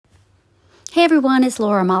Hey everyone, it's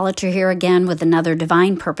Laura Molitor here again with another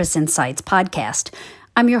Divine Purpose Insights podcast.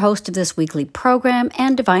 I'm your host of this weekly program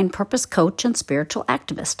and Divine Purpose coach and spiritual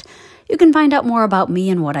activist. You can find out more about me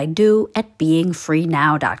and what I do at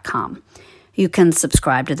beingfreenow.com. You can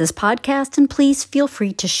subscribe to this podcast and please feel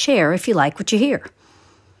free to share if you like what you hear.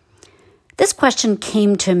 This question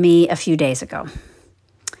came to me a few days ago.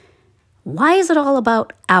 Why is it all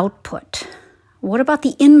about output? What about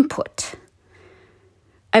the input?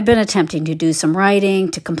 I've been attempting to do some writing,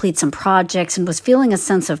 to complete some projects, and was feeling a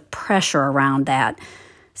sense of pressure around that.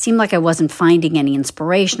 Seemed like I wasn't finding any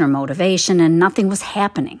inspiration or motivation, and nothing was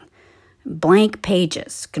happening. Blank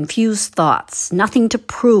pages, confused thoughts, nothing to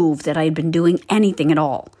prove that I had been doing anything at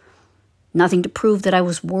all. Nothing to prove that I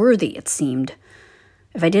was worthy, it seemed.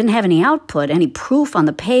 If I didn't have any output, any proof on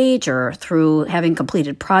the page, or through having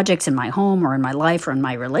completed projects in my home or in my life or in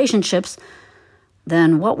my relationships,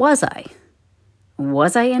 then what was I?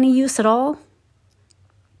 Was I any use at all?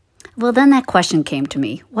 Well, then that question came to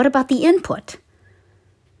me. What about the input?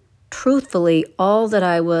 Truthfully, all that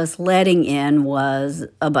I was letting in was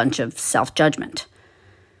a bunch of self-judgment.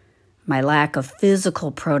 My lack of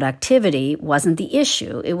physical productivity wasn't the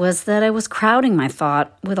issue. It was that I was crowding my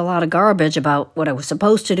thought with a lot of garbage about what I was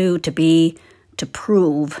supposed to do, to be, to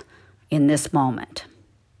prove in this moment.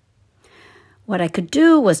 What I could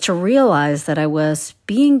do was to realize that I was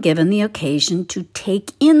being given the occasion to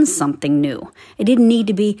take in something new. I didn't need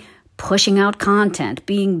to be pushing out content,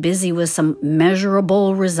 being busy with some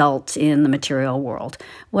measurable results in the material world.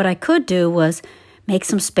 What I could do was make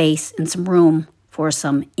some space and some room for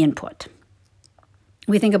some input.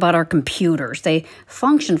 We think about our computers. They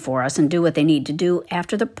function for us and do what they need to do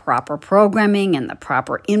after the proper programming and the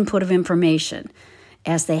proper input of information.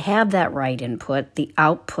 As they have that right input, the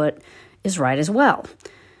output is right as well.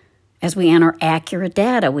 As we enter accurate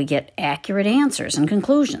data, we get accurate answers and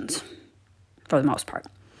conclusions, for the most part.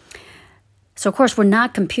 So, of course, we're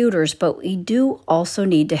not computers, but we do also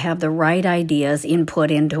need to have the right ideas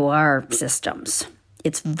input into our systems.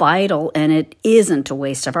 It's vital, and it isn't a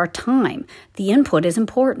waste of our time. The input is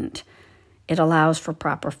important. It allows for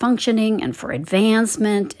proper functioning and for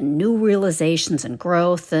advancement and new realizations and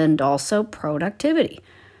growth and also productivity.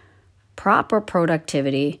 Proper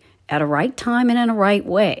productivity at a right time and in a right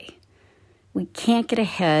way. We can't get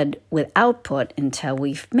ahead with output until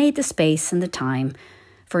we've made the space and the time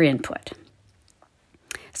for input.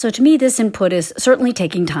 So to me, this input is certainly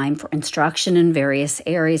taking time for instruction in various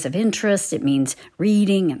areas of interest. It means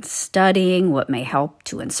reading and studying what may help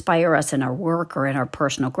to inspire us in our work or in our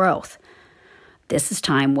personal growth. This is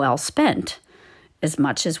time well spent, as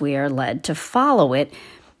much as we are led to follow it.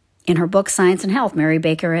 In her book, Science and Health, Mary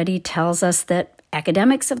Baker Eddy tells us that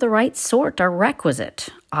academics of the right sort are requisite.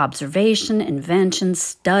 Observation, invention,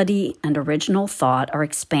 study, and original thought are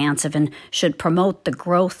expansive and should promote the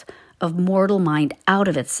growth of mortal mind out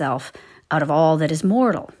of itself, out of all that is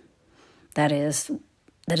mortal, that is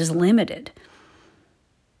limited.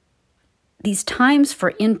 These times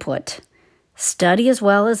for input, study as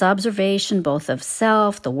well as observation, both of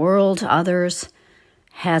self, the world, others,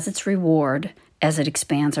 has its reward as it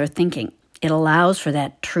expands our thinking. It allows for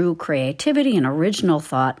that true creativity and original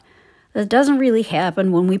thought that doesn't really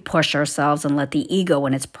happen when we push ourselves and let the ego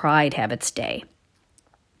and its pride have its day.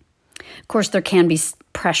 Of course, there can be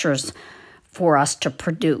pressures for us to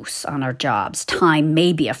produce on our jobs. Time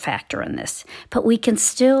may be a factor in this, but we can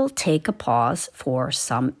still take a pause for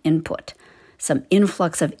some input, some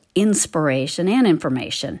influx of inspiration and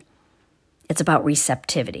information. It's about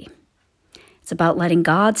receptivity. It's about letting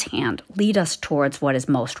God's hand lead us towards what is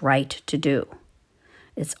most right to do.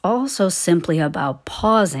 It's also simply about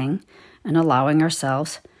pausing and allowing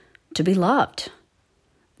ourselves to be loved.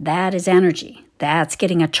 That is energy. That's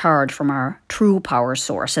getting a charge from our true power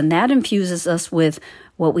source, and that infuses us with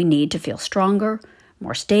what we need to feel stronger,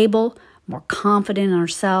 more stable, more confident in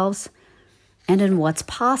ourselves, and in what's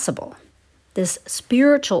possible. This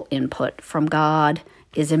spiritual input from God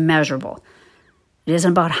is immeasurable. It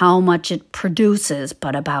isn't about how much it produces,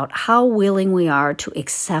 but about how willing we are to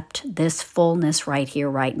accept this fullness right here,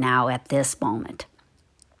 right now, at this moment.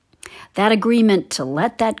 That agreement to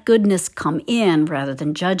let that goodness come in rather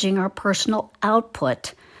than judging our personal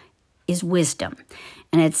output is wisdom.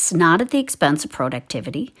 And it's not at the expense of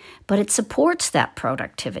productivity, but it supports that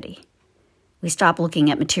productivity. We stop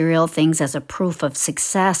looking at material things as a proof of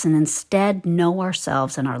success and instead know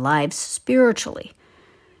ourselves and our lives spiritually.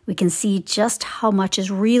 We can see just how much is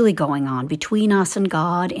really going on between us and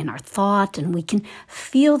God in our thought, and we can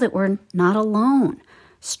feel that we're not alone,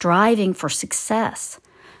 striving for success,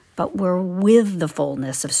 but we're with the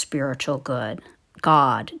fullness of spiritual good,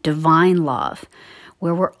 God, divine love.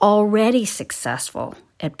 where we're already successful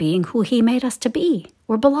at being who He made us to be.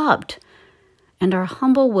 We're beloved. And our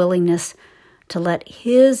humble willingness to let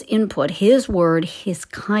His input, His word, His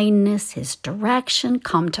kindness, His direction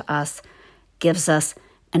come to us gives us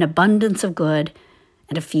an abundance of good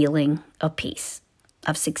and a feeling of peace,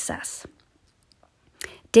 of success.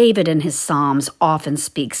 David in his Psalms often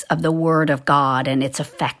speaks of the word of God and its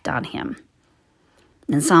effect on him.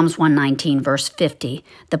 In Psalms 119, verse 50,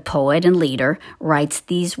 the poet and leader writes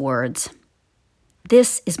these words,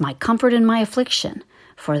 "This is my comfort in my affliction,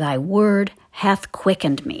 for thy word hath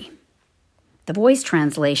quickened me." The Voice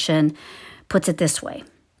translation puts it this way,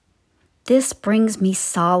 "This brings me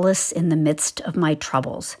solace in the midst of my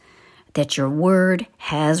troubles, that your word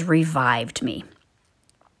has revived me."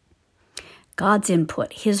 God's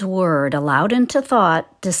input, His word, allowed into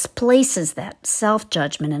thought, displaces that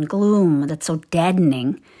self-judgment and gloom that's so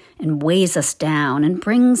deadening and weighs us down and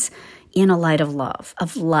brings in a light of love,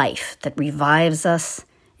 of life that revives us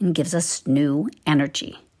and gives us new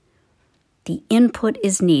energy. The input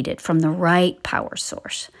is needed from the right power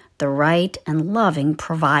source, the right and loving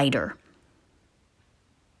provider.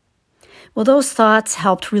 Well, those thoughts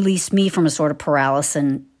helped release me from a sort of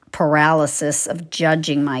paralysis of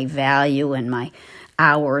judging my value and my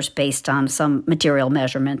hours based on some material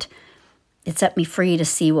measurement. It set me free to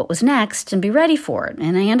see what was next and be ready for it,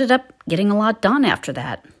 and I ended up getting a lot done after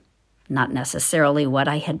that. Not necessarily what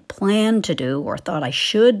I had planned to do or thought I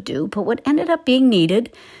should do, but what ended up being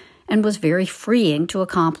needed and was very freeing to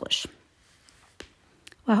accomplish.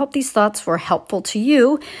 Well, I hope these thoughts were helpful to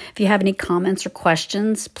you. If you have any comments or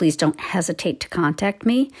questions, please don't hesitate to contact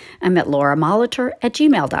me. I'm at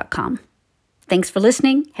lauramolitor@gmail.com. Thanks for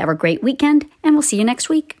listening. Have a great weekend, and we'll see you next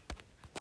week.